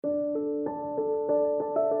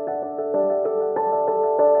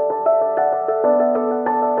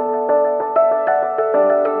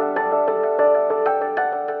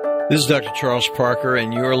This is Dr. Charles Parker,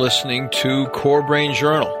 and you're listening to Core Brain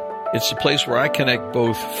Journal. It's the place where I connect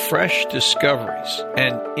both fresh discoveries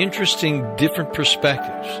and interesting different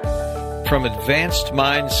perspectives from advanced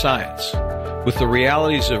mind science with the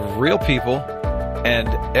realities of real people and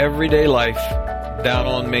everyday life down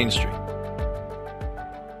on Main Street.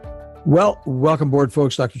 Well, welcome aboard,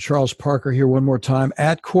 folks. Dr. Charles Parker here one more time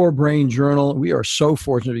at Core Brain Journal. We are so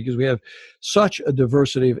fortunate because we have such a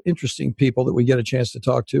diversity of interesting people that we get a chance to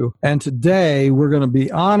talk to. And today we're going to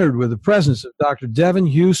be honored with the presence of Dr. Devin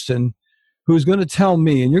Houston, who's going to tell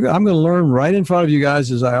me, and I'm going to learn right in front of you guys,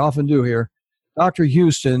 as I often do here. Dr.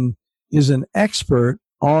 Houston is an expert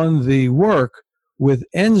on the work with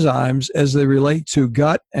enzymes as they relate to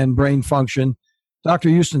gut and brain function. Dr.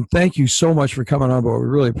 Houston, thank you so much for coming on board. We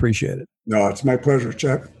really appreciate it. No, it's my pleasure,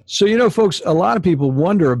 Chuck. So, folks, a lot of people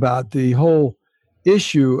wonder about the whole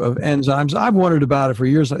issue of enzymes. I've wondered about it for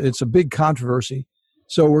years. It's a big controversy.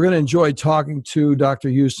 So we're going to enjoy talking to Dr.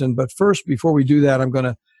 Houston. But first, before we do that, I'm going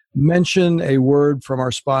to mention a word from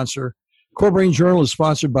our sponsor. Core Brain Journal is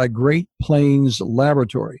sponsored by Great Plains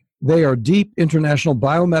Laboratory. They are deep international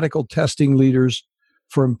biomedical testing leaders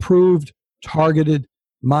for improved, targeted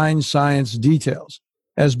mind science details.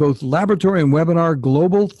 As both laboratory and webinar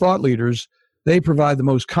global thought leaders, they provide the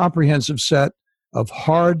most comprehensive set of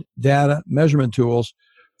hard data measurement tools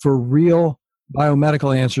for real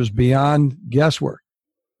biomedical answers beyond guesswork.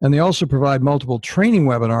 And they also provide multiple training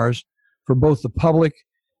webinars for both the public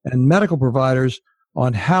and medical providers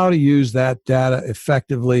on how to use that data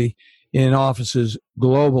effectively in offices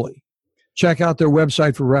globally. Check out their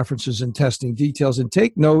website for references and testing details. And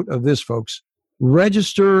take note of this, folks.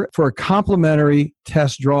 Register for a complimentary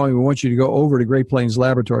test drawing. We want you to go over to Great Plains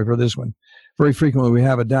Laboratory for this one. Very frequently, we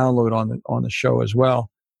have a download on the show as well.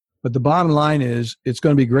 But the bottom line is, it's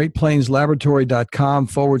going to be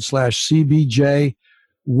greatplainslaboratory.com/CBJ.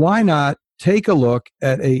 Why not take a look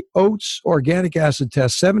at a Oates organic acid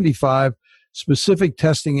test, 75 specific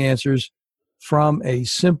testing answers from a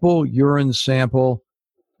simple urine sample?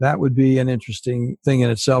 That would be an interesting thing in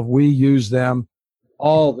itself. We use them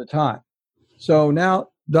all the time. So now,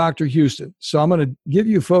 Dr. Houston. So I'm going to give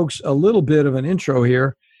you folks a little bit of an intro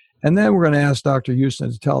here, and then we're going to ask Dr.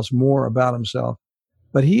 Houston to tell us more about himself.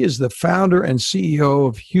 But he is the founder and CEO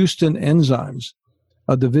of Houston Enzymes,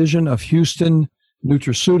 a division of Houston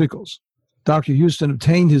Nutraceuticals. Dr. Houston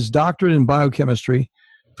obtained his doctorate in biochemistry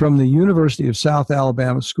from the University of South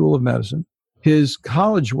Alabama School of Medicine. His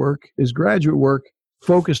college work, his graduate work,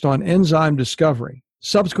 focused on enzyme discovery.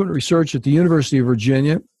 Subsequent research at the University of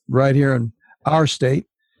Virginia, right here in our state,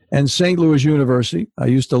 and St. Louis University, I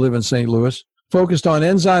used to live in St. Louis, focused on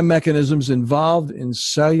enzyme mechanisms involved in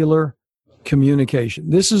cellular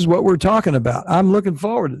communication. This is what we're talking about. I'm looking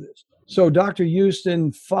forward to this. So Dr.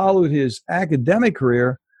 Houston followed his academic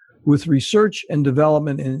career with research and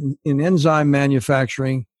development in enzyme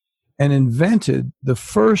manufacturing and invented the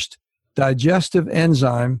first digestive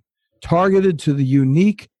enzyme targeted to the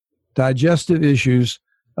unique digestive issues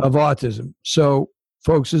of autism. So,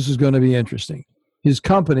 folks, this is going to be interesting. His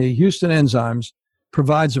company, Houston Enzymes,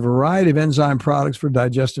 provides a variety of enzyme products for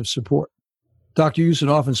digestive support. Dr. Houston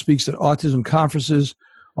often speaks at autism conferences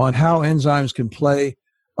on how enzymes can play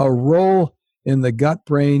a role in the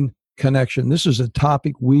gut-brain connection. This is a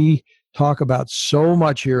topic we talk about so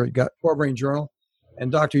much here at Core Brain Journal.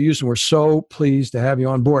 And Dr. Houston, we're so pleased to have you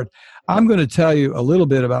on board. I'm going to tell you a little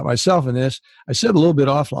bit about myself in this. I said a little bit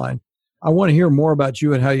offline. I want to hear more about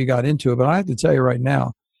you and how you got into it, but I have to tell you right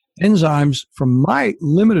now, enzymes, from my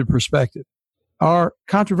limited perspective, are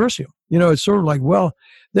controversial. It's sort of like, well,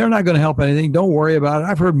 they're not going to help anything. Don't worry about it.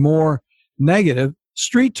 I've heard more negative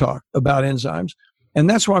street talk about enzymes, and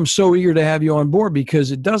that's why I'm so eager to have you on board,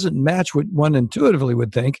 because it doesn't match what one intuitively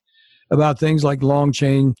would think about things like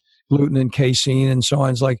long-chain gluten and casein and so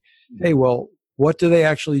on. It's like, hey, well, what do they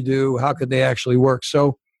actually do? How could they actually work?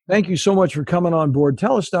 So thank you so much for coming on board.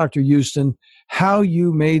 Tell us, Dr. Houston, how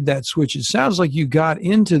you made that switch. It sounds like you got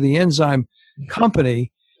into the enzyme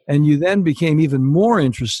company and you then became even more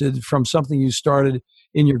interested from something you started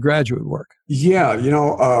in your graduate work. Yeah,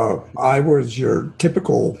 I was your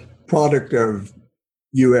typical product of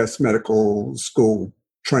U.S. medical school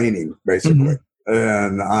training, basically. Mm-hmm.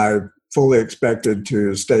 And I fully expected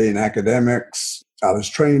to stay in academics. I was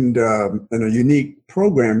trained in a unique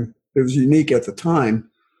program. It was unique at the time.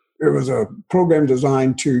 It was a program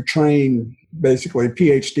designed to train basically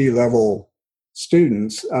PhD level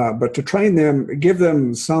students, but to train them, give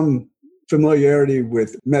them some familiarity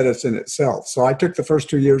with medicine itself. So I took the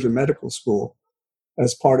first 2 years of medical school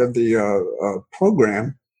as part of the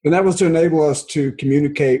program. And that was to enable us to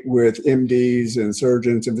communicate with MDs and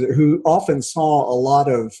surgeons who often saw a lot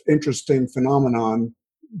of interesting phenomenon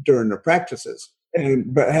during their practices,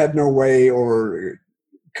 but had no way or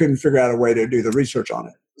couldn't figure out a way to do the research on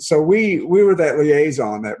it. So we were that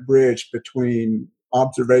liaison, that bridge between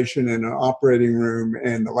observation in an operating room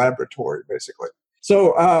and the laboratory, basically.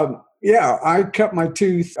 So, I cut my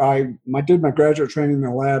tooth. I did my graduate training in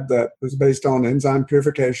a lab that was based on enzyme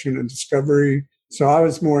purification and discovery. So I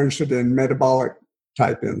was more interested in metabolic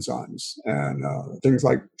type enzymes and things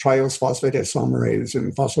like triose phosphate isomerase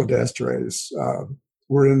and phosphodiesterase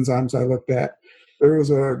were enzymes I looked at. It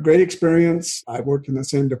was a great experience. I worked in the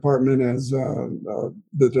same department as the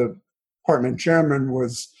department chairman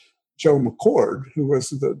was Joe McCord, who was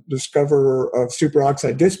the discoverer of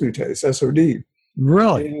superoxide dismutase, SOD.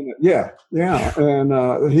 Really? And, yeah.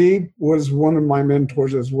 And he was one of my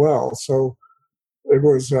mentors as well. So it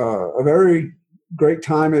was a very great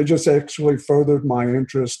time. It just actually furthered my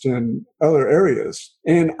interest in other areas.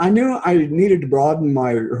 And I knew I needed to broaden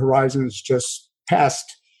my horizons just past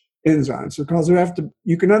enzymes, because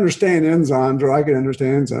you can understand enzymes, or I can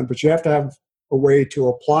understand enzymes, but you have to have a way to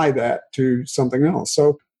apply that to something else.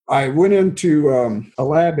 So I went into a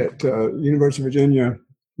lab at University of Virginia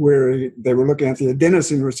where they were looking at the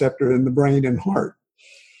adenosine receptor in the brain and heart.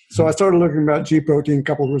 So I started looking about G protein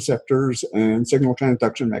coupled receptors and signal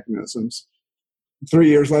transduction mechanisms. 3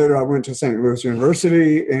 years later, I went to St. Louis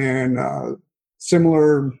University, and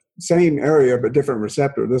same area, but different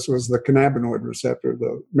receptor. This was the cannabinoid receptor,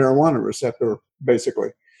 the marijuana receptor, basically.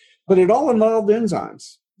 But it all involved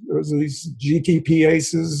enzymes. There was these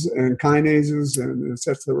GTPases and kinases and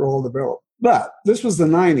such that were all developed. But this was the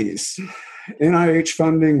 90s. NIH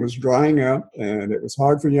funding was drying up, and it was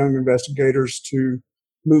hard for young investigators to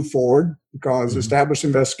move forward because established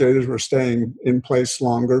investigators were staying in place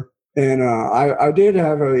longer. And I did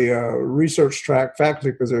have a research track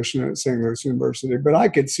faculty position at St. Louis University, but I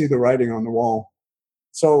could see the writing on the wall.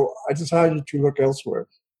 So I decided to look elsewhere.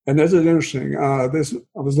 And this is interesting. I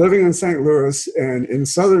was living in St. Louis, and in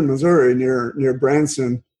southern Missouri, near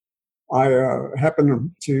Branson, I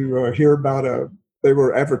happened to hear about they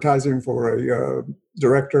were advertising for a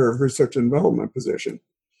director of research and development position.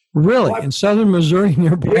 Really? In southern Missouri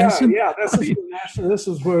near Branson? Yeah. This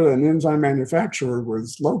is where an enzyme manufacturer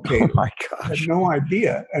was located. Oh, my gosh. I had no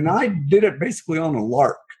idea. And I did it basically on a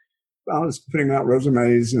lark. I was putting out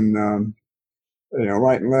resumes and,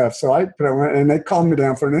 right and left. So and they called me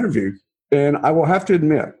down for an interview. And I will have to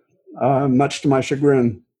admit, much to my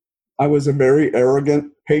chagrin, I was a very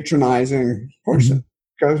arrogant, patronizing person.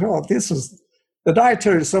 Because, this is the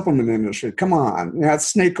dietary supplement industry. Come on, it's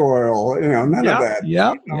snake oil. None of that.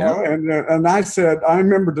 Yeah. And I said, I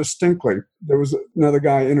remember distinctly, there was another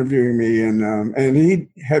guy interviewing me, and he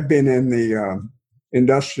had been in the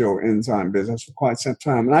industrial enzyme business for quite some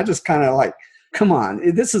time, and I just kind of like, come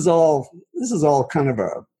on, this is all kind of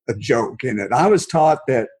a joke in it. I was taught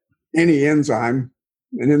that any enzyme,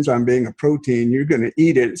 an enzyme being a protein, you're going to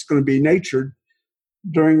eat it. It's going to be natured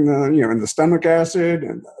during in the stomach acid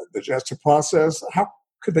and the digestive process. How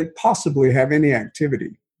could they possibly have any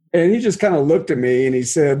activity? And he just kind of looked at me and he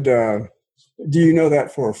said, do you know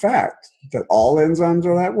that for a fact, that all enzymes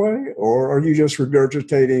are that way? Or are you just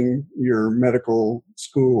regurgitating your medical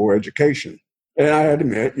school education? And I had to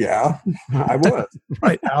admit, yeah, I was.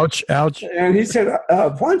 Right. Ouch. And he said,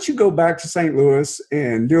 why don't you go back to St. Louis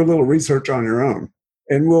and do a little research on your own,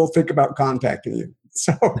 and we'll think about contacting you.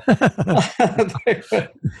 So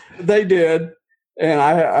they did. And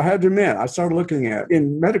I had to admit, I started looking at,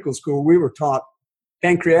 in medical school, we were taught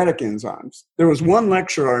pancreatic enzymes. There was one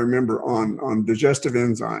lecture I remember on digestive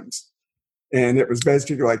enzymes. And it was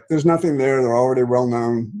basically like, there's nothing there. They're already well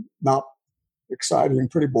known, not exciting,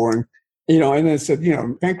 pretty boring. And it said,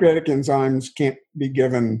 pancreatic enzymes can't be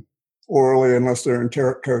given orally unless they're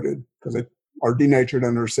enteric coated because they are denatured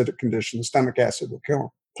under acidic conditions. Stomach acid will kill them.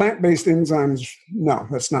 Plant-based enzymes, no,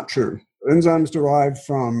 that's not true. Enzymes derived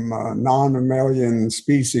from non-mammalian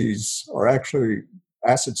species are actually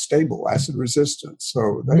acid stable, acid resistant.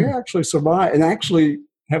 So they actually survive and actually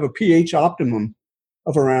have a pH optimum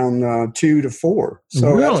of around 2 to 4.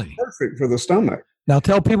 So really? That's perfect for the stomach. Now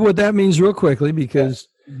tell people what that means real quickly, because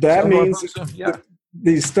that means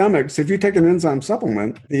these stomachs, if you take an enzyme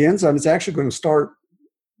supplement, the enzyme is actually going to start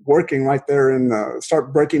working right there and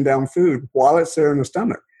start breaking down food while it's there in the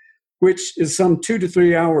stomach, which is some 2 to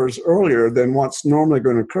 3 hours earlier than what's normally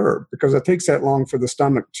going to occur, because it takes that long for the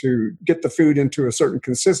stomach to get the food into a certain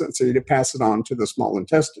consistency to pass it on to the small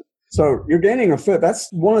intestine. So you're gaining a fit. That's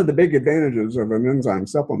one of the big advantages of an enzyme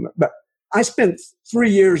supplement. But I spent 3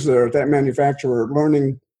 years there at that manufacturer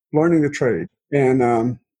learning the trade.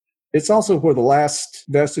 And it's also where the last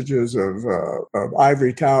vestiges of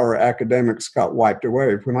ivory tower academics got wiped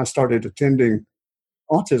away when I started attending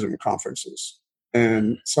autism conferences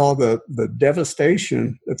and saw the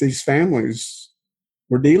devastation that these families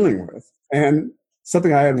were dealing with. And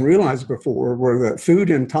something I hadn't realized before were that food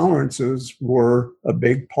intolerances were a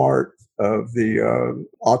big part of the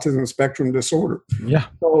autism spectrum disorder. Yeah.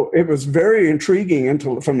 So it was very intriguing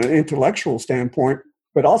from an intellectual standpoint,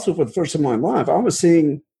 but also for the first time in my life, I was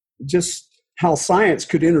seeing just how science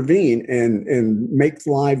could intervene and make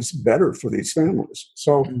lives better for these families.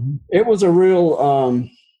 So it was a real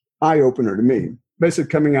eye-opener to me,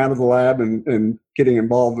 basically coming out of the lab and getting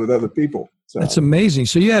involved with other people. So. That's amazing.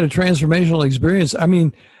 So you had a transformational experience. I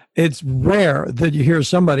mean, it's rare that you hear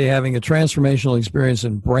somebody having a transformational experience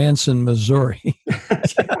in Branson, Missouri.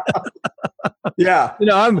 Yeah. You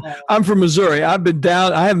know, I'm from Missouri. I've been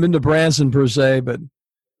down. I haven't been to Branson per se, but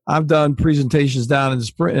I've done presentations down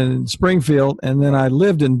in Springfield, and then I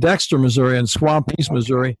lived in Dexter, Missouri, and Swamp East,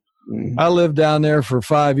 Missouri. Mm-hmm. I lived down there for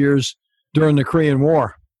 5 years during the Korean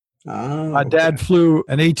War. Oh, my dad flew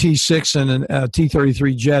an AT-6 and a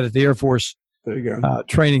T-33 jet at the Air Force. There you go.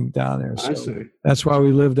 Training down there. So I see. That's why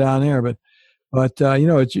we live down there. But you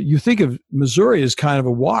know, you think of Missouri as kind of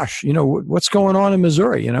a wash. You know, what's going on in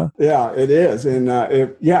Missouri, you know? Yeah, it is. And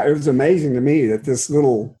it was amazing to me that this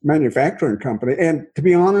little manufacturing company, and to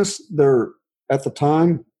be honest, at the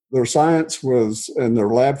time, their science was, and their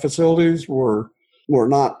lab facilities were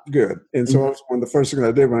not good. And so one of the first things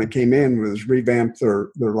I did when I came in was revamp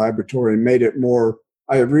their laboratory and made it more,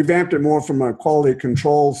 I revamped it more from a quality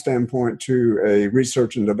control standpoint to a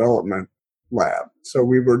research and development lab. So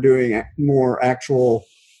we were doing more actual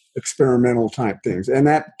experimental type things. And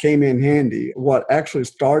that came in handy. What actually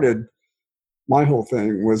started my whole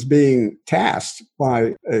thing was being tasked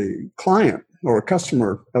by a client or a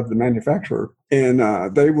customer of the manufacturer. And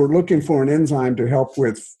they were looking for an enzyme to help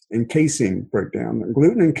with encasing breakdown. And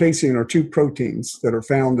gluten and casein are two proteins that are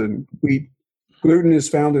found in wheat. Gluten is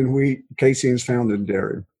found in wheat, casein is found in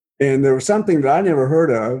dairy. And there was something that I never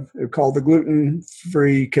heard of called the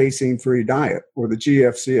gluten-free, casein-free diet, or the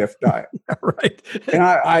GFCF diet. Right.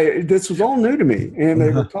 And this was all new to me. And they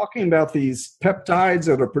were talking about these peptides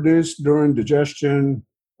that are produced during digestion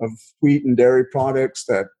of wheat and dairy products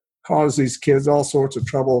that cause these kids all sorts of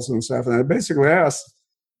troubles and stuff. And I basically asked,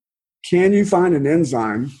 can you find an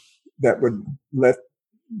enzyme that would let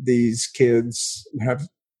these kids have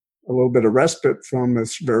a little bit of respite from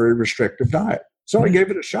this very restrictive diet? So I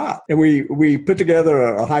gave it a shot, and we put together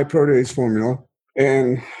a high protease formula,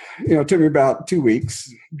 and it took me about 2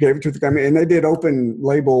 weeks. Gave it to the company, and they did open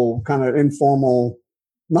label, kind of informal,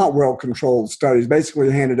 not well controlled studies.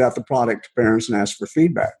 Basically, handed out the product to parents and asked for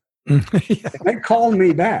feedback. Yeah. And they called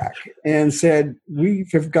me back and said, we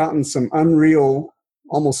have gotten some unreal,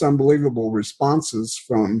 almost unbelievable responses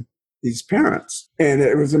from these parents, and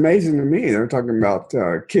it was amazing to me. They were talking about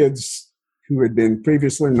kids who had been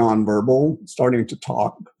previously nonverbal, starting to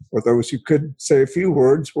talk, or those who could say a few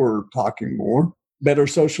words were talking more, better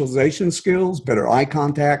socialization skills, better eye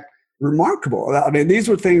contact. Remarkable. I mean, these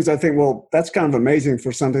were things I think, well, that's kind of amazing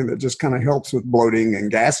for something that just kind of helps with bloating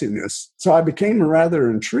and gassiness. So I became rather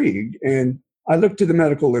intrigued, and I looked to the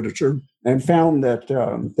medical literature and found that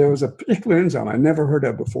there was a particular enzyme I never heard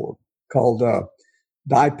of before called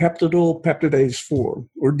dipeptidyl peptidase 4,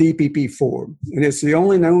 or DPP4. And it's the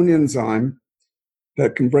only known enzyme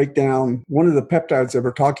that can break down one of the peptides that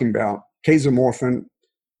we're talking about, casomorphin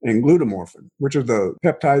and glutamorphin, which are the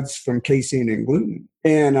peptides from casein and gluten.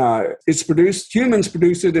 And humans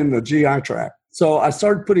produce it in the GI tract. So I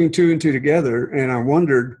started putting two and two together, and I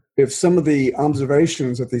wondered if some of the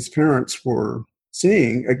observations that these parents were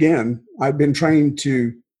seeing, again, I've been trained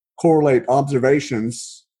to correlate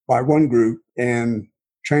observations by one group and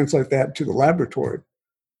translate that to the laboratory.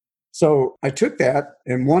 So I took that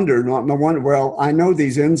and wondered, well, I know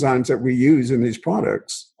these enzymes that we use in these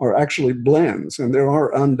products are actually blends, and there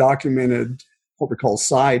are undocumented, what we call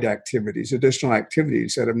side activities, additional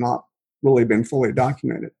activities that have not really been fully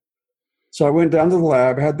documented. So I went down to the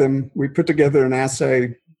lab, we put together an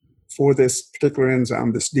assay for this particular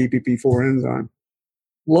enzyme, this DPP4 enzyme.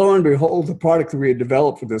 Lo and behold, the product that we had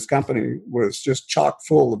developed for this company was just chock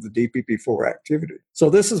full of the DPP4 activity.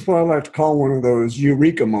 So this is what I like to call one of those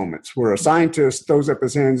eureka moments, where a scientist throws up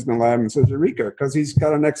his hands in the lab and says, eureka, because he's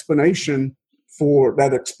got an explanation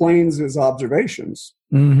that explains his observations.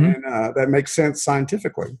 Mm-hmm. And that makes sense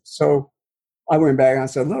scientifically. So I went back and I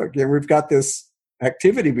said, look, we've got this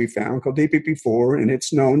activity we found called DPP4, and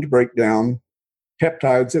it's known to break down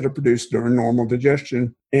peptides that are produced during normal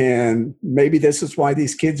digestion. And maybe this is why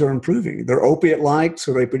these kids are improving. They're opiate-like,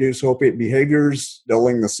 so they produce opiate behaviors,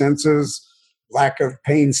 dulling the senses, lack of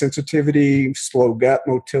pain sensitivity, slow gut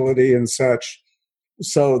motility, and such.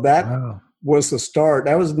 So that was the start.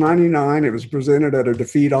 That was 99. It was presented at a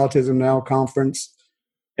Defeat Autism Now conference.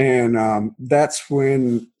 And that's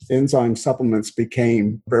when enzyme supplements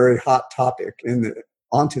became a very hot topic in the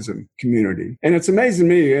autism community. And it's amazing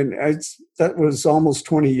to me, and that was almost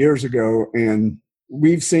 20 years ago, and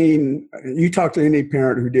we've seen, you talk to any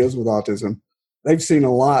parent who deals with autism, they've seen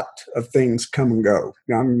a lot of things come and go.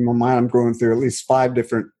 In my mind, I'm going through at least 5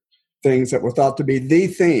 different things that were thought to be the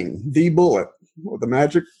thing, the bullet, or the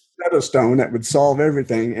magic stone that would solve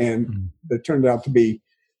everything, and it turned out to be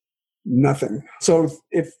nothing. So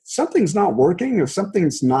if something's not working, if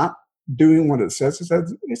something's not doing what it says,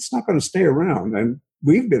 it's not going to stay around. And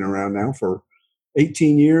we've been around now for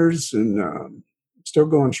 18 years and still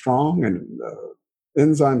going strong. And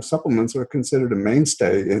enzyme supplements are considered a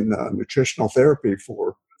mainstay in nutritional therapy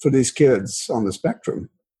for these kids on the spectrum.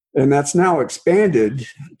 And that's now expanded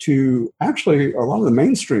to actually a lot of the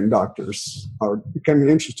mainstream doctors are becoming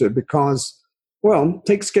interested because, well,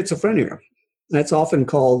 take schizophrenia. That's often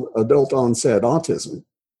called adult onset autism.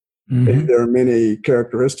 Mm-hmm. And there are many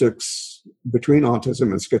characteristics between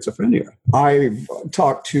autism and schizophrenia. I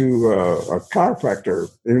talked to a chiropractor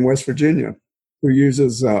in West Virginia who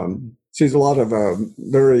sees a lot of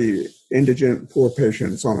very indigent, poor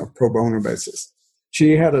patients on a pro bono basis.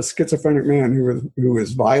 She had a schizophrenic man who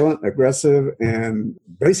was violent, aggressive, and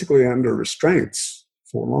basically under restraints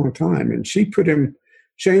for a long time. And she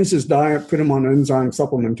changed his diet, put him on enzyme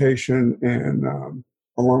supplementation, and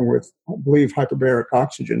along with, I believe, hyperbaric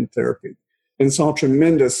oxygen therapy, and saw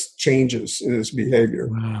tremendous changes in his behavior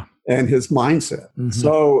and his mindset. Mm-hmm.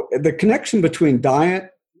 So the connection between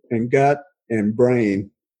diet and gut and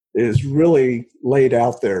brain is really laid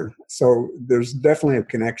out there. So there's definitely a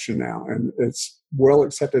connection now, and it's well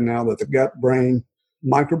accepted now that the gut-brain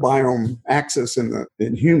microbiome axis in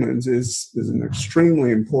humans is an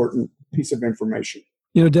extremely important piece of information.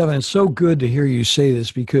 You know, Devin, it's so good to hear you say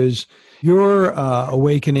this because your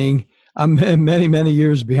awakening, I'm many, many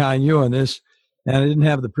years behind you on this, and I didn't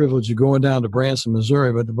have the privilege of going down to Branson,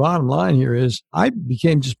 Missouri. But the bottom line here is I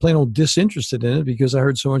became just plain old disinterested in it because I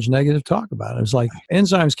heard so much negative talk about it. It's like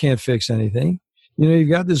enzymes can't fix anything. You know, you've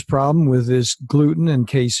got this problem with this gluten and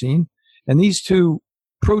casein, and these two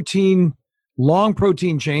long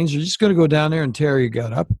protein chains are just going to go down there and tear your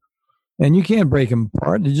gut up, and you can't break them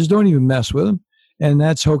apart. You just don't even mess with them. And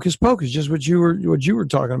that's hocus pocus, just what you were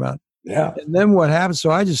talking about. Yeah. And then what happened?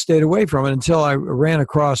 So I just stayed away from it until I ran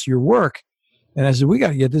across your work, and I said, we got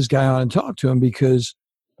to get this guy on and talk to him because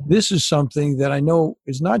this is something that I know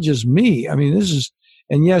is not just me. I mean,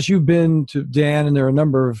 and yes, you've been to Dan, and there are a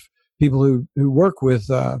number of people who work with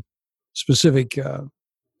specific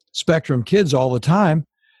spectrum kids all the time.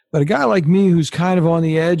 But a guy like me who's kind of on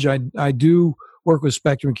the edge, I do work with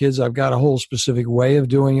spectrum kids. I've got a whole specific way of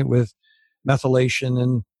doing it with methylation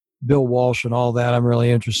and Bill Walsh and all that. I'm really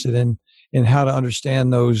interested in how to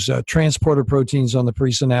understand those transporter proteins on the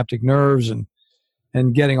presynaptic nerves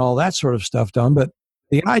and getting all that sort of stuff done. But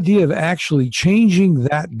the idea of actually changing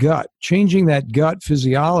that gut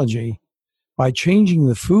physiology by changing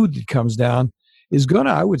the food that comes down is going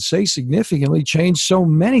to, I would say, significantly change so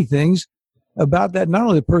many things about that, not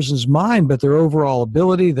only the person's mind, but their overall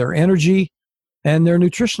ability, their energy, and their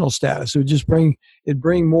nutritional status. It would just bring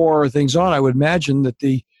more things on. I would imagine that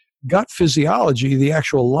the gut physiology, the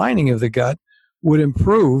actual lining of the gut, would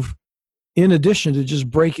improve in addition to just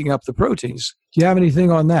breaking up the proteins. Do you have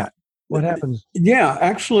anything on that? What happens? Yeah,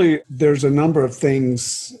 actually, there's a number of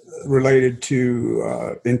things related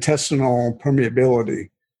to intestinal permeability,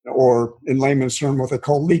 or in layman's term, what they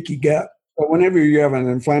call leaky gut. But whenever you have an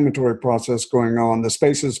inflammatory process going on, the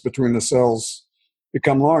spaces between the cells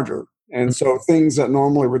become larger. And so things that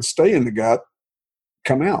normally would stay in the gut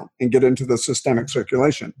come out and get into the systemic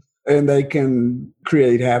circulation. And they can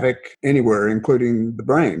create havoc anywhere, including the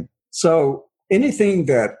brain. So anything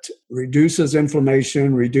that reduces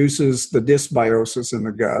inflammation, reduces the dysbiosis in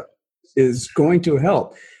the gut is going to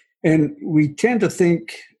help. And we tend to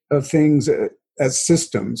think of things as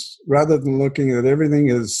systems rather than looking at everything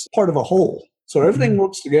as part of a whole. So everything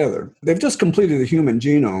works together. They've just completed the human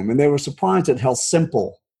genome, and they were surprised at how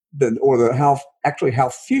simple how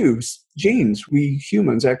few genes we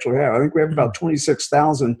humans actually have. I think we have about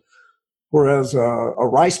 26,000, whereas a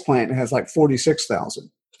rice plant has like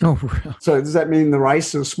 46,000. Oh, really? So does that mean the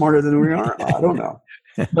rice is smarter than we are? I don't know.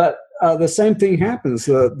 But the same thing happens.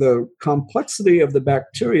 The complexity of the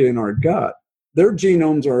bacteria in our gut their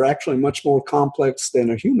genomes are actually much more complex than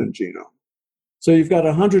a human genome. So you've got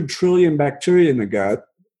 100 trillion bacteria in the gut,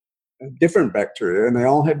 different bacteria, and they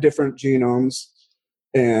all have different genomes.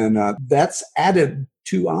 And that's added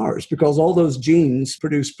to ours because all those genes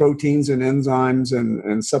produce proteins and enzymes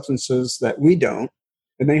and substances that we don't.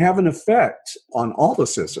 And they have an effect on all the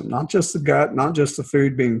system, not just the gut, not just the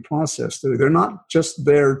food being processed through. They're not just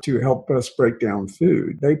there to help us break down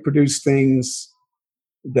food. They produce things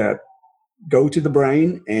that go to the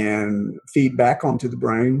brain and feed back onto the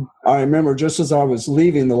brain. I remember just as I was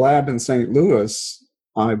leaving the lab in St. Louis,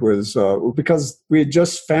 I was, because we had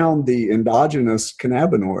just found the endogenous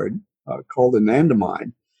cannabinoid called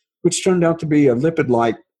anandamide, which turned out to be a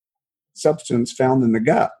lipid-like substance found in the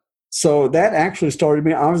gut. So that actually started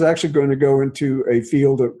me. I was actually going to go into a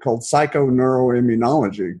field called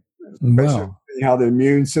psychoneuroimmunology. Wow. How the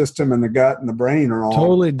immune system and the gut and the brain are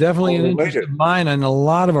all definitely all an interest of mine and a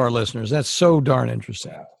lot of our listeners. That's so darn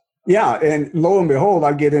interesting. Yeah, and lo and behold,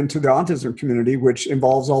 I get into the autism community, which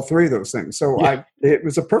involves all three of those things. So it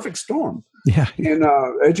was a perfect storm. Yeah, and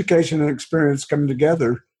education and experience coming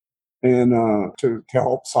together and to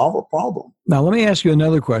help solve a problem. Now, let me ask you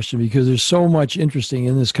another question because there's so much interesting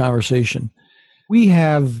in this conversation. We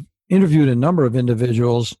have interviewed a number of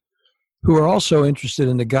individuals who are also interested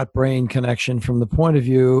in the gut-brain connection from the point of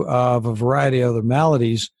view of a variety of other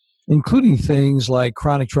maladies, including things like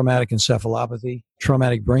chronic traumatic encephalopathy,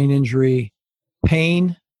 traumatic brain injury,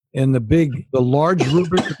 pain, and the large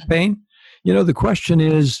rubric of pain. You know, the question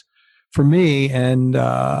is, for me, and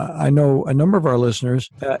I know a number of our listeners,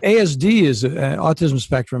 ASD is autism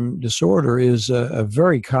spectrum disorder is a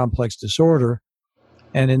very complex disorder.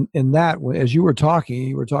 And in that, as you were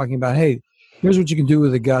talking about, hey, here's what you can do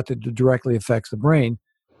with the gut that directly affects the brain.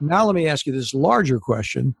 Now let me ask you this larger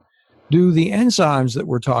question. Do the enzymes that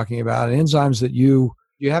we're talking about, enzymes that you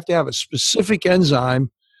have to have a specific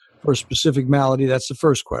enzyme for a specific malady? That's the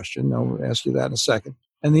first question. I'll ask you that in a second.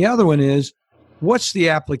 And the other one is, what's the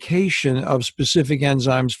application of specific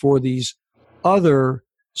enzymes for these other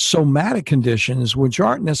somatic conditions, which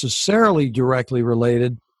aren't necessarily directly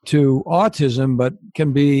related to autism, but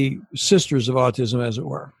can be sisters of autism, as it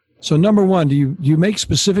were? So number one, do you make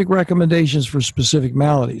specific recommendations for specific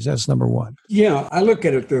maladies? That's number one. Yeah, I look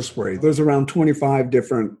at it this way. There's around 25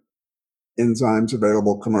 different enzymes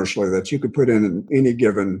available commercially that you could put in any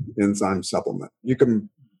given enzyme supplement.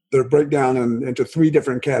 They're break down into three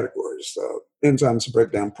different categories. Enzymes to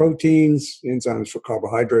break down proteins, enzymes for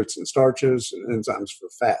carbohydrates and starches, and enzymes for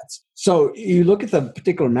fats. So you look at the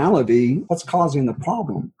particular malady, what's causing the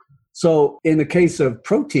problem? So in the case of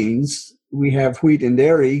proteins, we have wheat and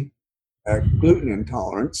dairy gluten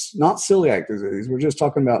intolerance, not celiac disease. We're just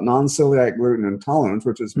talking about non-celiac gluten intolerance,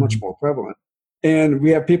 which is much more prevalent. And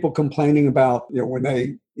we have people complaining about, when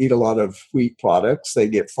they eat a lot of wheat products, they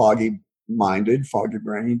get foggy-minded,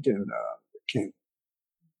 foggy-brained, and can't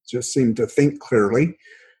just seem to think clearly.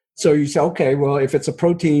 So you say, okay, well, if it's a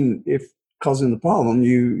protein, if causing the problem,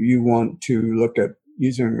 you want to look at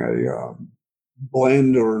using a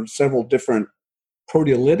blend or several different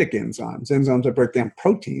proteolytic enzymes that break down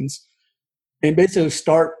proteins, and basically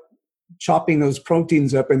start chopping those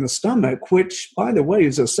proteins up in the stomach, which, by the way,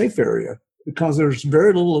 is a safe area because there's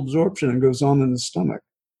very little absorption that goes on in the stomach.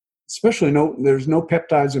 Especially there's no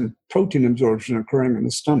peptides and protein absorption occurring in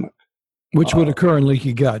the stomach. Which would occur in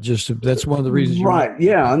leaky gut. That's one of the reasons. Right,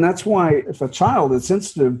 yeah. And that's why if a child is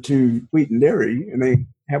sensitive to wheat and dairy and they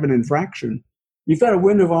have an infraction, you've got a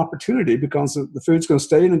window of opportunity because the food's going to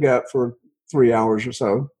stay in the gut for 3 hours or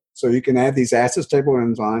so. So you can add these acid stable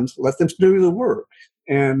enzymes, let them do the work.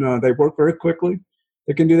 And they work very quickly.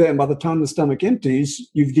 They can do that. And by the time the stomach empties,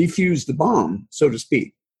 you've defused the bomb, so to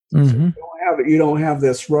speak. Mm-hmm. So you don't have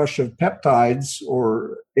this rush of peptides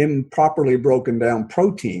or improperly broken down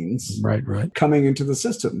proteins right. coming into the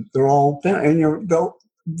system. They're all and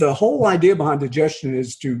the whole idea behind digestion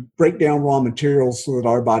is to break down raw materials so that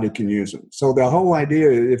our body can use them. So the whole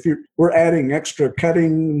idea, we're adding extra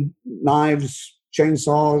cutting knives,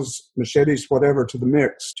 chainsaws, machetes, whatever to the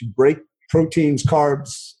mix to break proteins,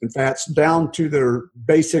 carbs, and fats down to their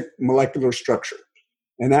basic molecular structure.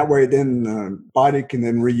 And that way, then the body can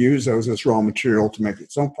then reuse those as raw material to make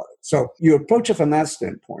its own product. So you approach it from that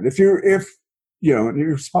standpoint. If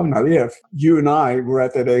it's probably not if, you and I were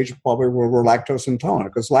at that age probably where we're lactose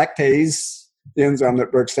intolerant, because lactase, the enzyme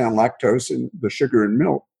that breaks down lactose in the sugar in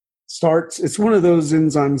milk, it's one of those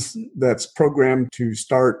enzymes that's programmed to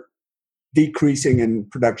start decreasing in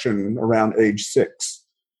production around age 6.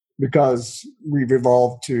 because we've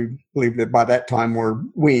evolved to believe that by that time we're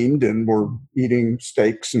weaned and we're eating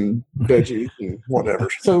steaks and veggies and whatever.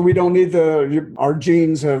 So we don't need our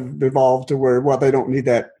genes have evolved to where, well, they don't need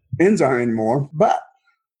that enzyme anymore. But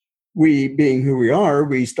we, being who we are,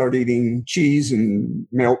 we start eating cheese and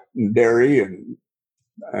milk and dairy,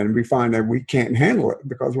 and we find that we can't handle it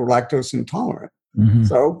because we're lactose intolerant. Mm-hmm.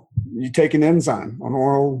 So you take an enzyme, an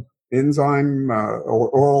oral enzyme or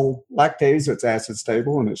oral lactase that's acid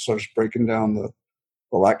stable, and it starts breaking down the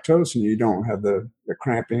lactose, and you don't have the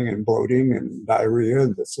cramping and bloating and diarrhea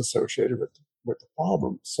that's associated with the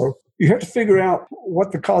problem. So you have to figure out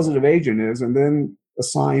what the causative agent is and then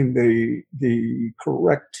assign the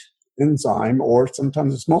correct enzyme, or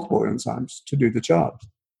sometimes it's multiple enzymes to do the job.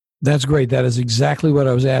 That's great. That is exactly what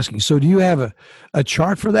I was asking. So do you have a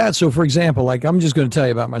chart for that? So for example, like I'm just going to tell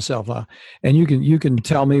you about myself now, and you can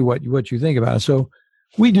tell me what you think about it. So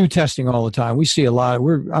we do testing all the time. We see a lot.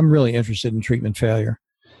 I'm really interested in treatment failure.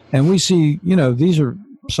 And we see,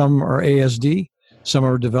 some are ASD, some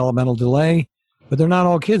are developmental delay, but they're not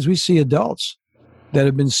all kids. We see adults that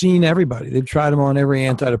have been seeing everybody. They've tried them on every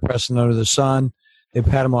antidepressant under the sun. They've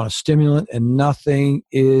had them on a stimulant, and nothing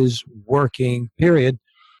is working, period.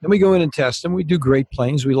 Then we go in and test them. We do Great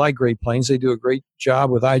Plains. We like Great Plains. They do a great job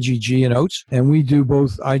with IgG and oats. And we do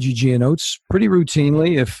both IgG and oats pretty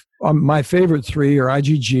routinely. If my favorite three are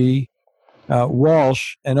IgG,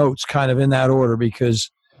 Walsh, and oats, kind of in that order, because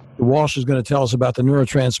the Walsh is going to tell us about the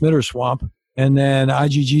neurotransmitter swamp. And then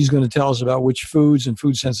IgG is going to tell us about which foods and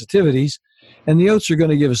food sensitivities. And the oats are going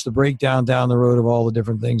to give us the breakdown down the road of all the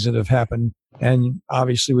different things that have happened. And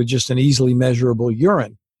obviously with just an easily measurable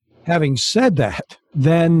urine. Having said that,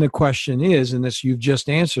 then the question is, and this you've just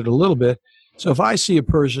answered a little bit, so if I see a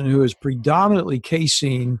person who is predominantly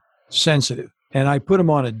casein sensitive and I put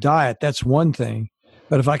them on a diet, that's one thing.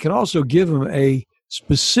 But if I can also give them a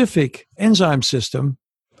specific enzyme system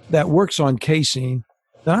that works on casein,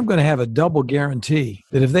 then I'm going to have a double guarantee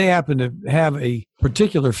that if they happen to have a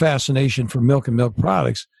particular fascination for milk and milk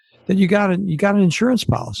products, then you got an insurance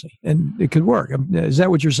policy and it could work. Is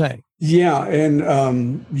that what you're saying? Yeah,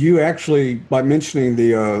 and you actually, by mentioning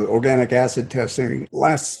the organic acid testing,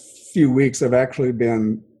 last few weeks I've actually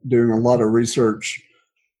been doing a lot of research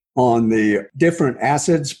on the different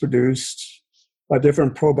acids produced by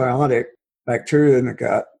different probiotic bacteria in the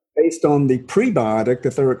gut based on the prebiotic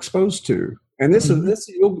that they're exposed to. And this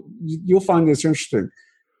is you'll find this interesting.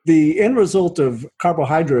 The end result of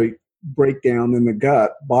carbohydrate breakdown in the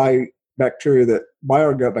gut by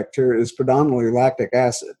our gut bacteria is predominantly lactic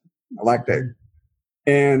acid, lactate.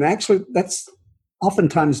 And actually, that's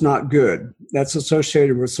oftentimes not good. That's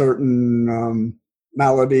associated with certain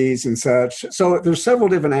maladies and such. So there's several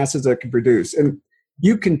different acids that can produce. And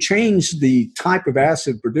you can change the type of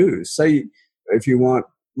acid produced. Say if you want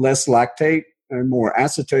less lactate and more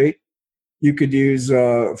acetate, you could use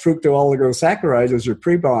fructooligosaccharides as your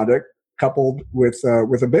prebiotic coupled with a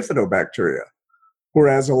bifidobacteria,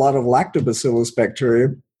 whereas a lot of lactobacillus bacteria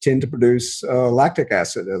tend to produce lactic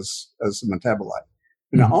acid as a metabolite.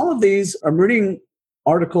 Mm-hmm. Now, all of these, I'm reading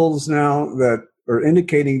articles now that are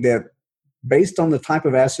indicating that based on the type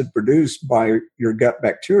of acid produced by your gut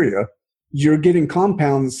bacteria, you're getting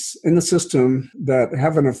compounds in the system that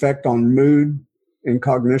have an effect on mood and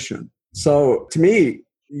cognition. So to me,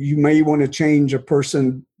 you may want to change a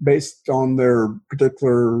person based on their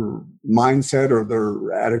particular mindset or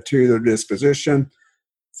their attitude or disposition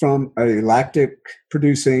from a lactic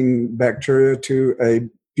producing bacteria to a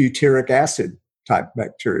butyric acid type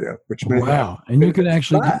bacteria, which may and you can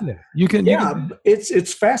actually do that. You can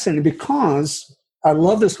it's fascinating because I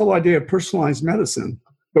love this whole idea of personalized medicine,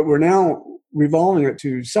 but we're now revolving it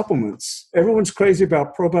to supplements. Everyone's crazy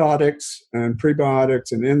about probiotics and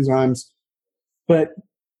prebiotics and enzymes, but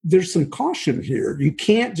there's some caution here. You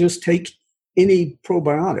can't just take any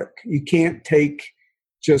probiotic. You can't take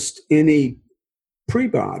just any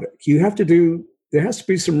prebiotic. There has to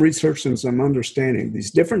be some research and some understanding. These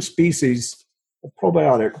different species of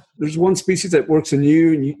probiotic, there's one species that works in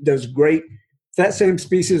you and does great. If that same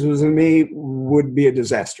species was in me, would be a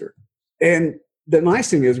disaster. And the nice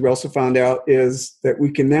thing is we also found out is that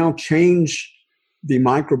we can now change the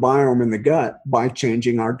microbiome in the gut by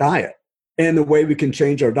changing our diet. And the way we can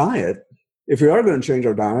change our diet, if we are going to change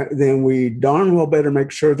our diet, then we darn well better make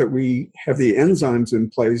sure that we have the enzymes in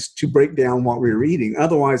place to break down what we're eating.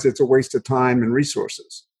 Otherwise, it's a waste of time and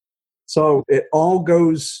resources. So it all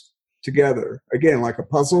goes together, again, like a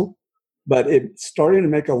puzzle, but it's starting to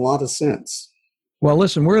make a lot of sense. Well,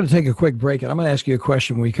 listen, we're going to take a quick break, and I'm going to ask you a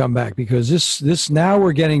question when we come back, because this now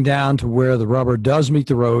we're getting down to where the rubber does meet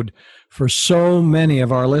the road for so many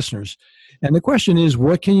of our listeners. And the question is,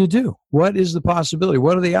 what can you do? What is the possibility?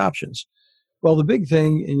 What are the options? Well, the big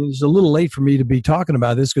thing, and it's a little late for me to be talking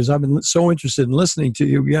about this because I've been so interested in listening to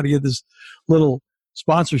you. We got to get this little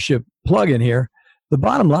sponsorship plug in here. The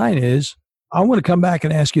bottom line is, I want to come back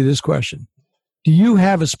and ask you this question. Do you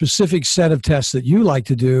have a specific set of tests that you like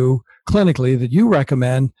to do clinically that you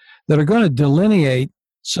recommend that are going to delineate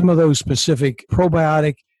some of those specific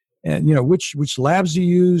probiotic and, which labs do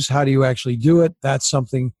you use? How do you actually do it? That's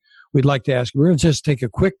something we'd like to ask. We're going to just take a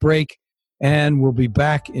quick break and we'll be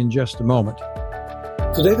back in just a moment.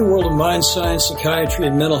 Today, the world of mind science, psychiatry,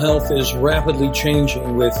 and mental health is rapidly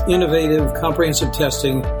changing with innovative, comprehensive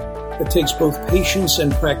testing that takes both patients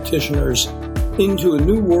and practitioners into a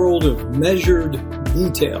new world of measured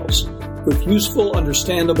details with useful,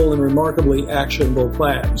 understandable, and remarkably actionable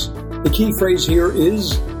plans. The key phrase here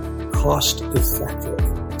is cost-effective.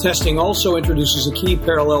 Testing also introduces a key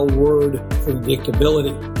parallel word,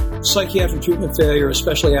 predictability. Psychiatric treatment failure,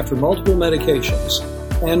 especially after multiple medications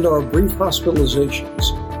and or brief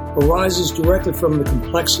hospitalizations, arises directly from the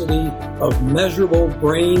complexity of measurable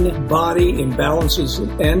brain-body imbalances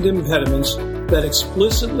and impediments that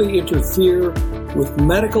explicitly interfere with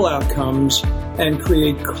medical outcomes and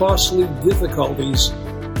create costly difficulties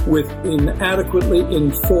with inadequately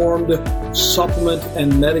informed supplement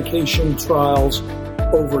and medication trials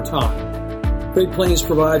over time. Great Plains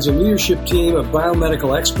provides a leadership team of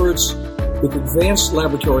biomedical experts with advanced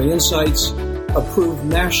laboratory insights, approved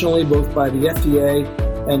nationally both by the FDA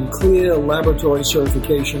and CLIA laboratory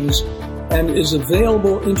certifications, and is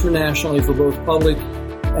available internationally for both public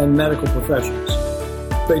and medical professionals.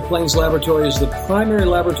 Great Plains Laboratory is the primary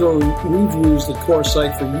laboratory we've used at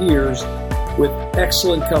CoreSight for years, with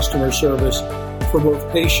excellent customer service for both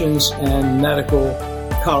patients and medical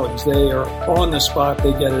colleagues. They are on the spot.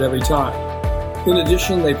 They get it every time. In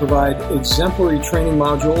addition, they provide exemplary training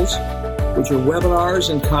modules, which are webinars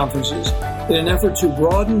and conferences, in an effort to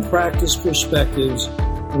broaden practice perspectives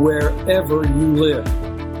wherever you live.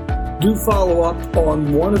 Do follow up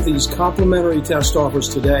on one of these complimentary test offers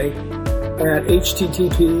today at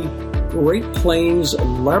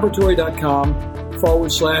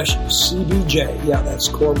http://greatplainslaboratory.com/CBJ. Yeah, that's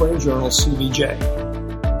Core Brain Journal CBJ.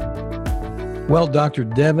 Well, Dr.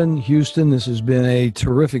 Devin Houston, this has been a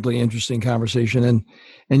terrifically interesting conversation.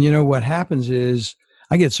 And what happens is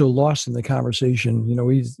I get so lost in the conversation.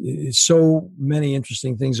 It's so many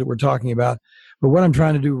interesting things that we're talking about. But what I'm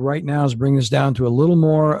trying to do right now is bring this down to a little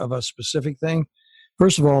more of a specific thing.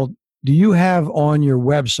 First of all, do you have on your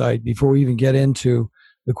website, before we even get into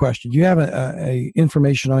the question, do you have a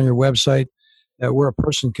information on your website where a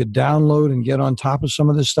person could download and get on top of some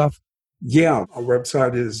of this stuff? Yeah, our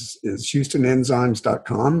website is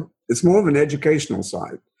HoustonEnzymes.com. It's more of an educational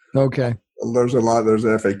site. Okay. There's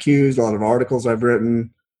FAQs, a lot of articles I've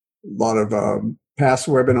written, a lot of past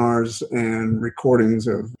webinars and recordings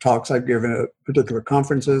of talks I've given at particular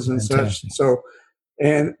conferences and Fantastic. such. So,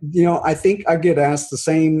 and, I think I get asked the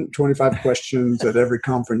same 25 questions at every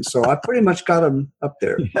conference. So I pretty much got them up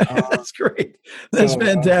there. That's great. That's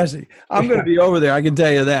fantastic. I'm going to be over there. I can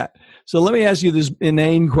tell you that. So let me ask you this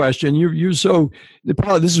inane question. This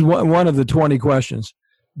is one of the 20 questions,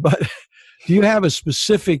 but do you have a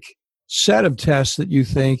specific set of tests that you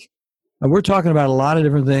think, and we're talking about a lot of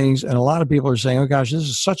different things, and a lot of people are saying, oh gosh, this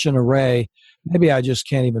is such an array, maybe I just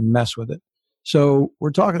can't even mess with it. So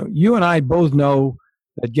we're talking, you and I both know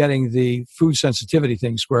that getting the food sensitivity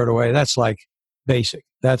thing squared away, that's like basic.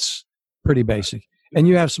 That's pretty basic. And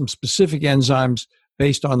you have some specific enzymes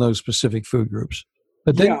based on those specific food groups.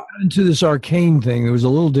 But then you got into this arcane thing. It was a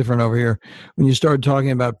little different over here when you started talking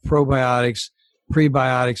about probiotics,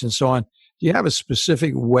 prebiotics, and so on. Do you have a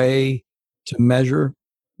specific way to measure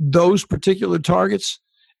those particular targets?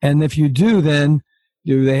 And if you do, then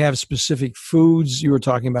do they have specific foods? You were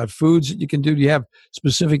talking about foods that you can do. Do you have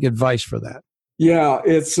specific advice for that? Yeah,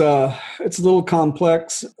 it's a little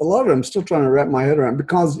complex. A lot of it I'm still trying to wrap my head around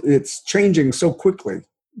because it's changing so quickly.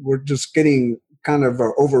 We're just getting kind of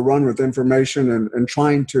overrun with information and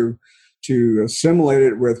trying to assimilate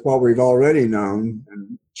it with what we've already known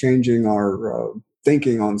and changing our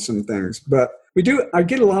thinking on some things. But I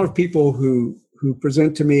get a lot of people who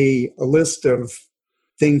present to me a list of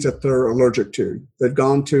things that they're allergic to. They've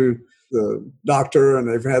gone to the doctor and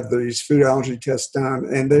they've had these food allergy tests done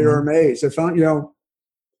and they are amazed. They found,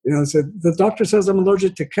 said, the doctor says I'm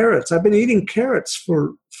allergic to carrots. I've been eating carrots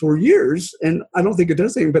for years and I don't think it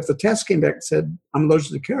does anything, but the test came back and said I'm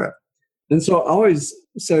allergic to carrot. And so I always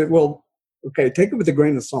say, well, okay, take it with a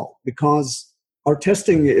grain of salt because our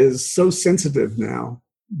testing is so sensitive now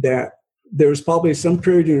that there's probably some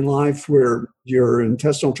period in life where your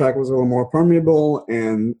intestinal tract was a little more permeable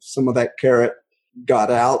and some of that carrot got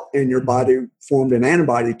out and your body formed an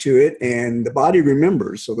antibody to it, and the body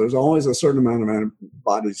remembers. So there's always a certain amount of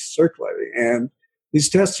antibodies circulating. And these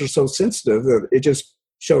tests are so sensitive that it just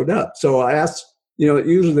showed up. So I asked,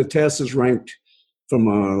 usually the test is ranked from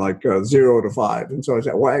 0 to 5. And so I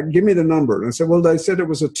said, well, give me the number. And I said, well, they said it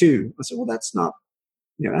was a 2. I said, well, that's not,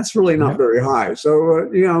 that's really not very high. So,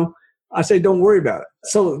 I say, don't worry about it.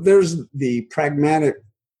 So there's the pragmatic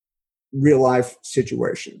real life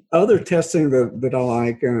situation. Other testing that I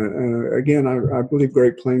like, again, I believe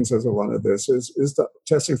Great Plains has a lot of this, is the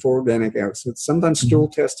testing for organic acids. Sometimes stool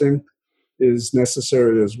testing is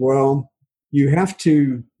necessary as well. You have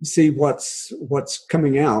to see what's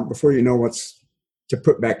coming out before you know what's to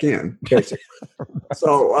put back in, basically.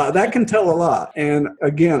 So that can tell a lot. And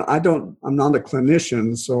again, I'm not a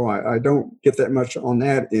clinician, so I don't get that much on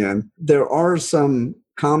that end. There are some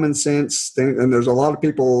common sense things, and there's a lot of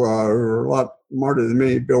people who are a lot smarter than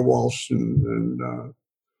me, Bill Walsh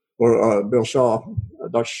or Bill Shaw.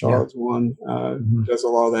 Dr. Shaw is one, does a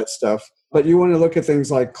lot of that stuff. But you want to look at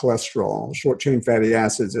things like cholesterol, short-chain fatty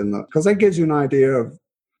acids, because that gives you an idea of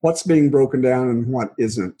what's being broken down and what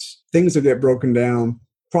isn't. Things that get broken down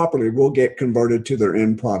properly will get converted to their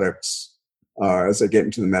end products as they get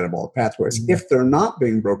into the metabolic pathways. Mm-hmm. If they're not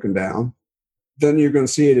being broken down, then you're going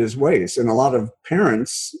to see it as waste. And a lot of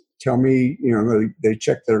parents tell me, they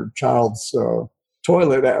check their child's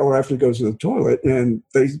toilet or after it goes to the toilet and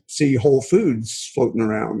they see whole foods floating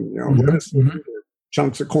around,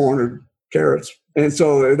 chunks of corn or carrots. And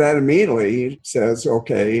so that immediately says,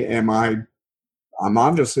 okay, I'm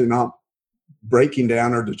obviously not breaking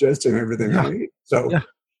down or digesting everything I eat. So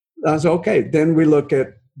that's okay. Then we look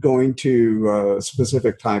at going to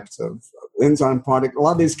specific types of enzyme product. A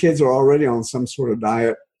lot of these kids are already on some sort of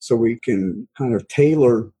diet, so we can kind of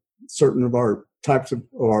tailor certain of our types of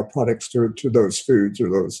our products to those foods or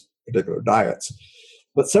those particular diets.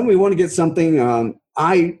 But some we want to get something.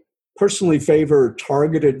 I personally favor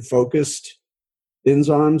targeted, focused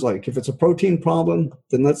enzymes. Like if it's a protein problem,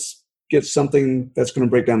 then let's get something that's going to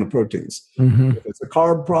break down the proteins. Mm-hmm. If it's a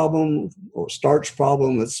carb problem or starch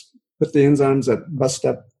problem, let's put the enzymes that bust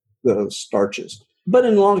up the starches. But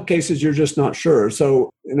in a lot of cases, you're just not sure.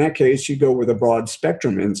 So in that case, you go with a broad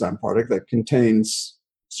spectrum enzyme product that contains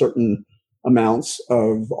certain amounts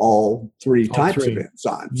of all three types of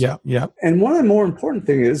enzymes. Yeah. And one of the more important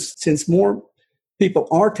thing is, since more people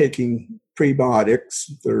are taking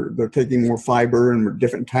prebiotics, they're taking more fiber and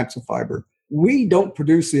different types of fiber. We don't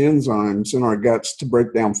produce the enzymes in our guts to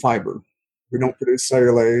break down fiber. We don't produce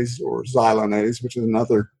cellulase or xylanase, which is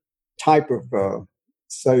another type of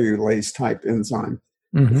cellulase type enzyme.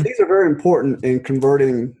 Mm-hmm. These are very important in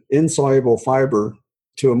converting insoluble fiber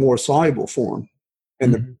to a more soluble form.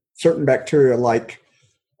 And the certain bacteria like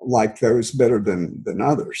those better than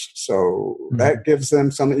others. So that gives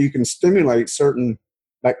them something. You can stimulate certain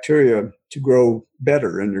bacteria to grow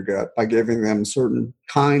better in your gut by giving them certain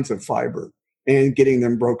kinds of fiber and getting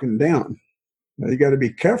them broken down. Now, you got to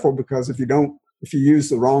be careful, because if you use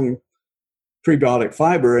the wrong prebiotic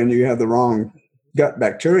fiber and you have the wrong gut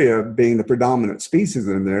bacteria being the predominant species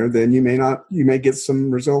in there, then you may get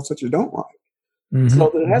some results that you don't like. Mm-hmm.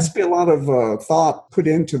 So there has to be a lot of thought put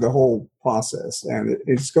into the whole process, and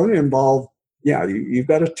it's going to involve, you've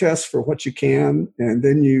got to test for what you can, and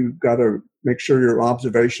then you've got to make sure your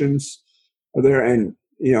observations are there. And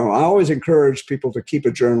I always encourage people to keep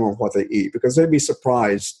a journal of what they eat, because they'd be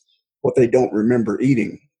surprised what they don't remember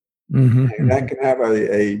eating, and that can have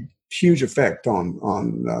a huge effect on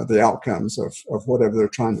the outcomes of whatever they're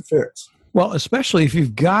trying to fix. Well, especially if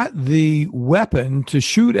you've got the weapon to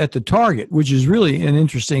shoot at the target, which is really an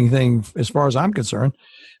interesting thing as far as I'm concerned,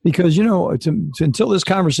 because, until this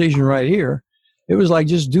conversation right here, it was like,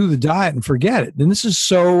 just do the diet and forget it. And this is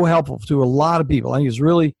so helpful to a lot of people. I think it's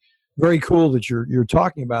really very cool that you're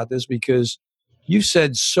talking about this, because you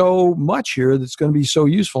said so much here that's going to be so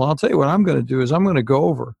useful. And I'll tell you what I'm going to do is I'm going to go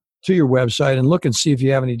over to your website and look and see if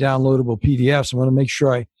you have any downloadable PDFs. I want to make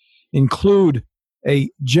sure I include a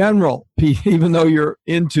general, even though you're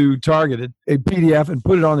into targeted, a PDF, and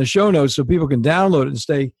put it on the show notes so people can download it and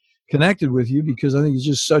stay connected with you, because I think it's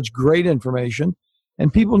just such great information,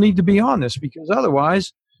 and people need to be on this, because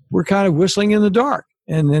otherwise we're kind of whistling in the dark.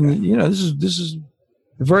 And then, this is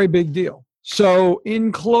a very big deal. So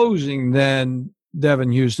in closing then,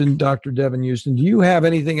 Dr. Devin Houston, do you have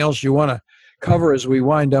anything else you want to cover as we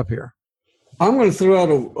wind up here? I'm going to throw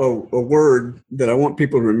out a word that I want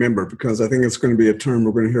people to remember, because I think it's going to be a term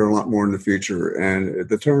we're going to hear a lot more in the future. And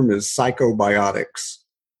the term is psychobiotics.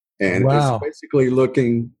 And it's basically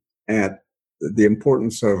looking at the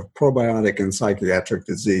importance of probiotic in psychiatric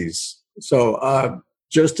disease. So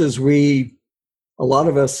just as a lot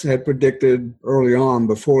of us had predicted early on,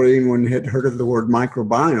 before anyone had heard of the word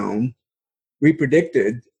microbiome, we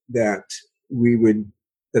predicted that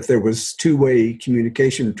there was two-way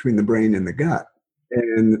communication between the brain and the gut.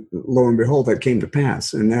 And lo and behold, that came to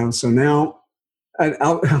pass. And now,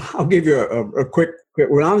 I'll give you a quick.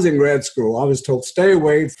 When I was in grad school, I was told stay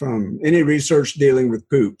away from any research dealing with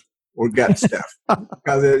poop or gut stuff,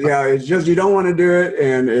 because it's just, you don't want to do it,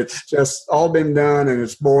 and it's just all been done, and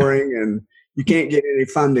it's boring, and you can't get any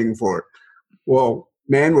funding for it. Well,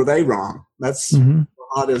 man, were they wrong? That's the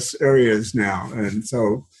hottest areas now, and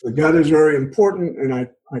so the gut is very important. And I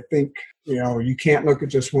think you can't look at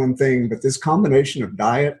just one thing, but this combination of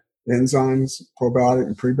diet, enzymes, probiotic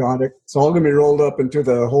and prebiotic, it's all going to be rolled up into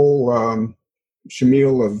the whole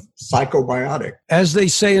shamil of psychobiotic. As they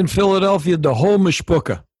say in Philadelphia, the whole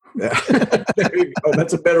mishpucha. There you go.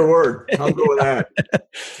 That's a better word. I'll go with that.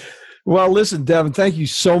 Well, listen, Devin, thank you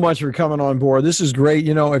so much for coming on board. This is great.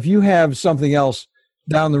 If you have something else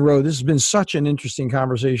down the road, this has been such an interesting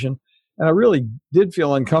conversation. And I really did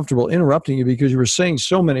feel uncomfortable interrupting you, because you were saying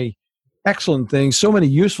so many excellent things, so many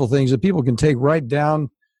useful things that people can take right down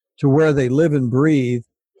to where they live and breathe.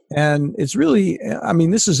 And it's really,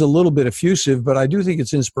 this is a little bit effusive, but I do think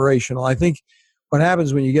it's inspirational. I think what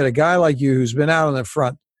happens when you get a guy like you who's been out on the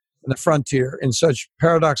frontier in such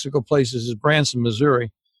paradoxical places as Branson,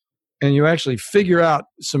 Missouri, and you actually figure out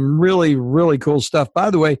some really, really cool stuff. By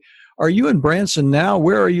the way, are you in Branson now?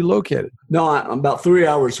 Where are you located? No, I'm about 3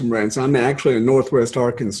 hours from Branson. I'm actually in Northwest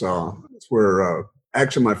Arkansas. It's where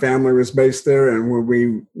actually my family was based there. And when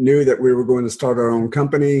we knew that we were going to start our own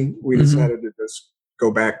company, we decided to just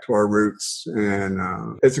go back to our roots. And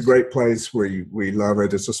it's a great place. We love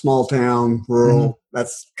it. It's a small town, rural.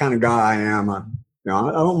 That's the kind of guy I am. I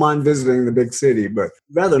don't mind visiting the big city, but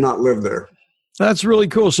rather not live there. That's really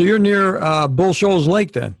cool. So you're near Bull Shoals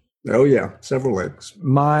Lake then? Oh, yeah. Several lakes.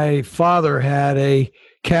 My father had a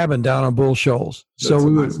cabin down on Bull Shoals. So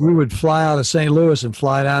we would fly out of St. Louis and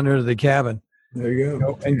fly down there to the cabin. There you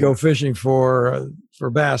go. And go fishing for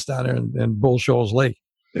bass down there in Bull Shoals Lake.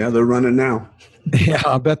 Yeah, they're running now. Yeah,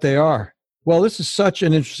 I bet they are. Well, this is such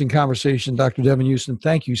an interesting conversation, Dr. Devin Houston.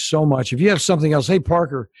 Thank you so much. If you have something else, hey,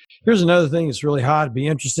 Parker, here's another thing that's really hot. It'd be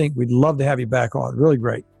interesting. We'd love to have you back on. Really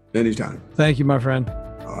great. Anytime. Thank you, my friend.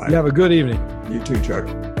 All right. You have a good evening. You too, Chuck.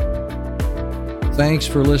 Thanks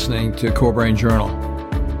for listening to Core Brain Journal.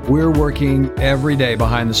 We're working every day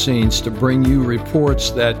behind the scenes to bring you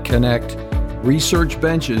reports that connect research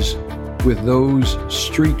benches with those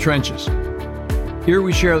street trenches. Here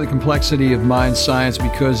we share the complexity of mind science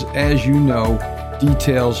because, as you know,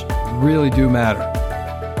 details really do matter.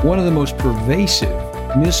 One of the most pervasive,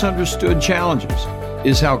 misunderstood challenges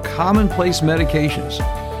is how commonplace medications,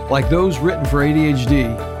 like those written for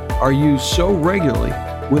ADHD, are used so regularly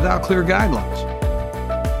without clear guidelines.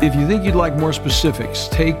 If you think you'd like more specifics,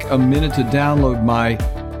 take a minute to download my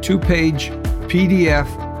 2-page PDF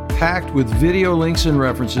packed with video links and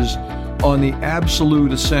references on the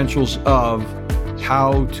absolute essentials of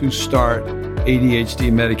how to start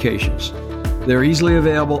ADHD medications. They're easily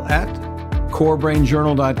available at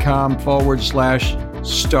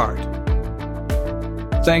corebrainjournal.com/start.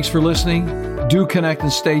 Thanks for listening. Do connect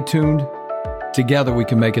and stay tuned. Together we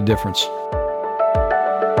can make a difference.